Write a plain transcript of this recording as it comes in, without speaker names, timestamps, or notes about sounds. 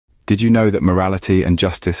Did you know that morality and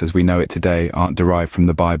justice as we know it today aren't derived from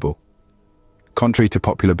the Bible? Contrary to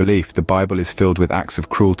popular belief, the Bible is filled with acts of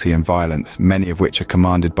cruelty and violence, many of which are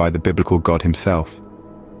commanded by the biblical God himself.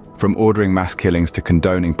 From ordering mass killings to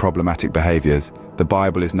condoning problematic behaviors, the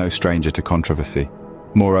Bible is no stranger to controversy.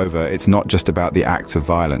 Moreover, it's not just about the acts of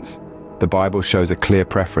violence. The Bible shows a clear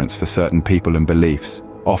preference for certain people and beliefs,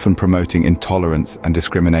 often promoting intolerance and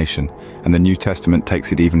discrimination, and the New Testament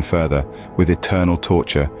takes it even further, with eternal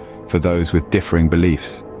torture for those with differing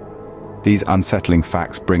beliefs. These unsettling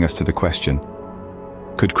facts bring us to the question: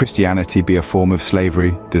 could Christianity be a form of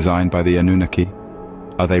slavery designed by the Anunnaki?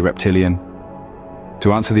 Are they reptilian?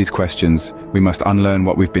 To answer these questions, we must unlearn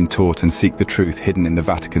what we've been taught and seek the truth hidden in the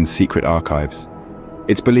Vatican's secret archives.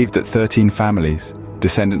 It's believed that 13 families,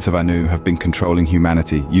 descendants of Anu, have been controlling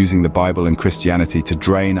humanity, using the Bible and Christianity to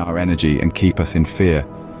drain our energy and keep us in fear.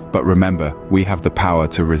 But remember, we have the power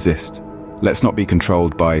to resist. Let's not be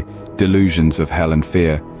controlled by delusions of hell and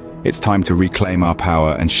fear. It's time to reclaim our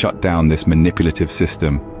power and shut down this manipulative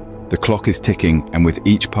system. The clock is ticking, and with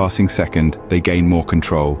each passing second, they gain more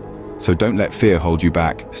control. So don't let fear hold you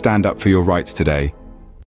back. Stand up for your rights today.